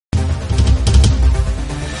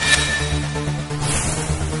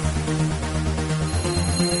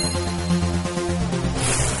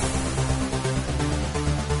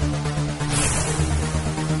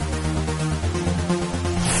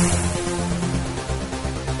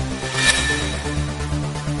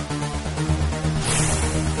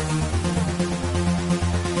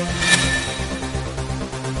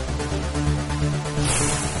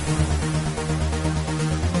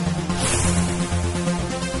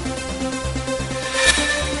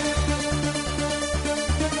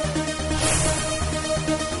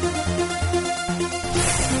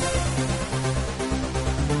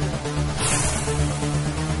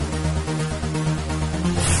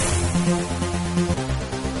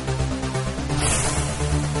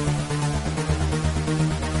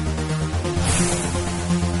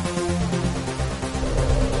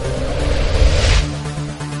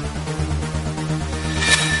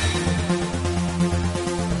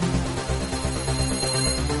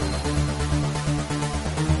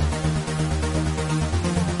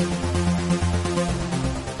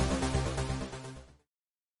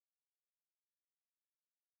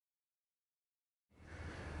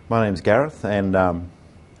My name's Gareth, and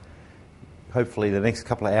hopefully the next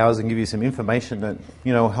couple of hours I can give you some information that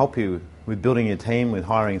will help you with building your team, with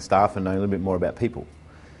hiring staff, and knowing a little bit more about people.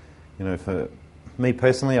 For me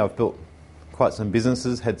personally, I've built quite some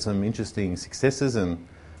businesses, had some interesting successes and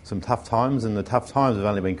some tough times, and the tough times have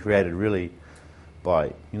only been created really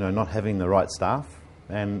by not having the right staff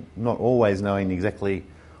and not always knowing exactly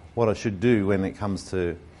what I should do when it comes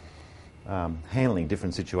to handling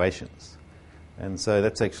different situations. And so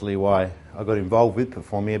that's actually why I got involved with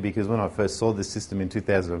Performia, because when I first saw this system in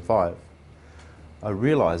 2005, I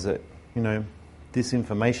realised that this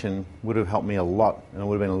information would have helped me a lot, and I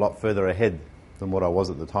would have been a lot further ahead than what I was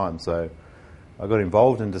at the time. So I got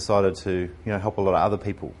involved and decided to help a lot of other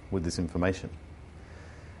people with this information.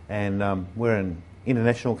 And we're an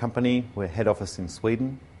international company. We're head office in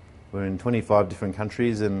Sweden. We're in 25 different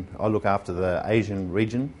countries, and I look after the Asian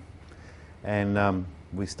region. And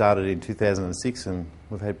we started in 2006, and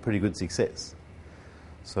we've had pretty good success.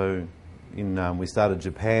 So we started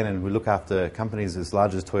Japan, and we look after companies as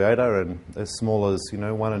large as Toyota and as small as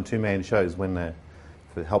 1 and 2 man shows to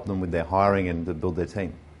help them with their hiring and to build their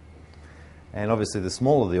team. And obviously the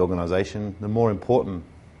smaller the organisation, the more important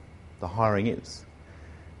the hiring is.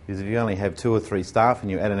 Because if you only have 2 or 3 staff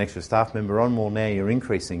and you add an extra staff member on, well, now you're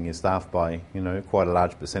increasing your staff by quite a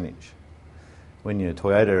large percentage. When you're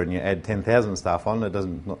Toyota and you add 10,000 staff on, it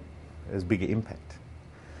doesn't not as big an impact.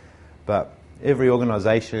 But every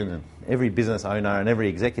organisation and every business owner and every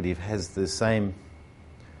executive has the same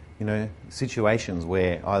situations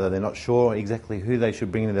where either they're not sure exactly who they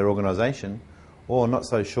should bring into their organisation, or not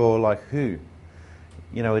so sure like who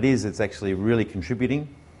it's actually really contributing,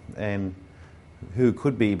 and who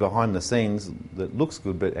could be behind the scenes that looks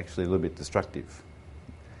good but actually a little bit destructive.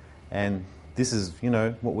 And this is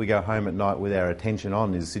what we go home at night with our attention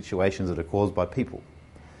on, is situations that are caused by people.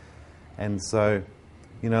 And so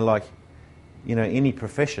any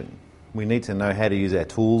profession, we need to know how to use our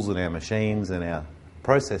tools and our machines and our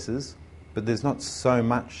processes, but there's not so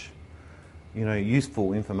much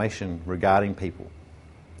useful information regarding people.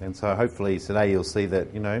 And so hopefully today you'll see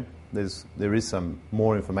that there is some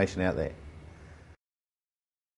more information out there.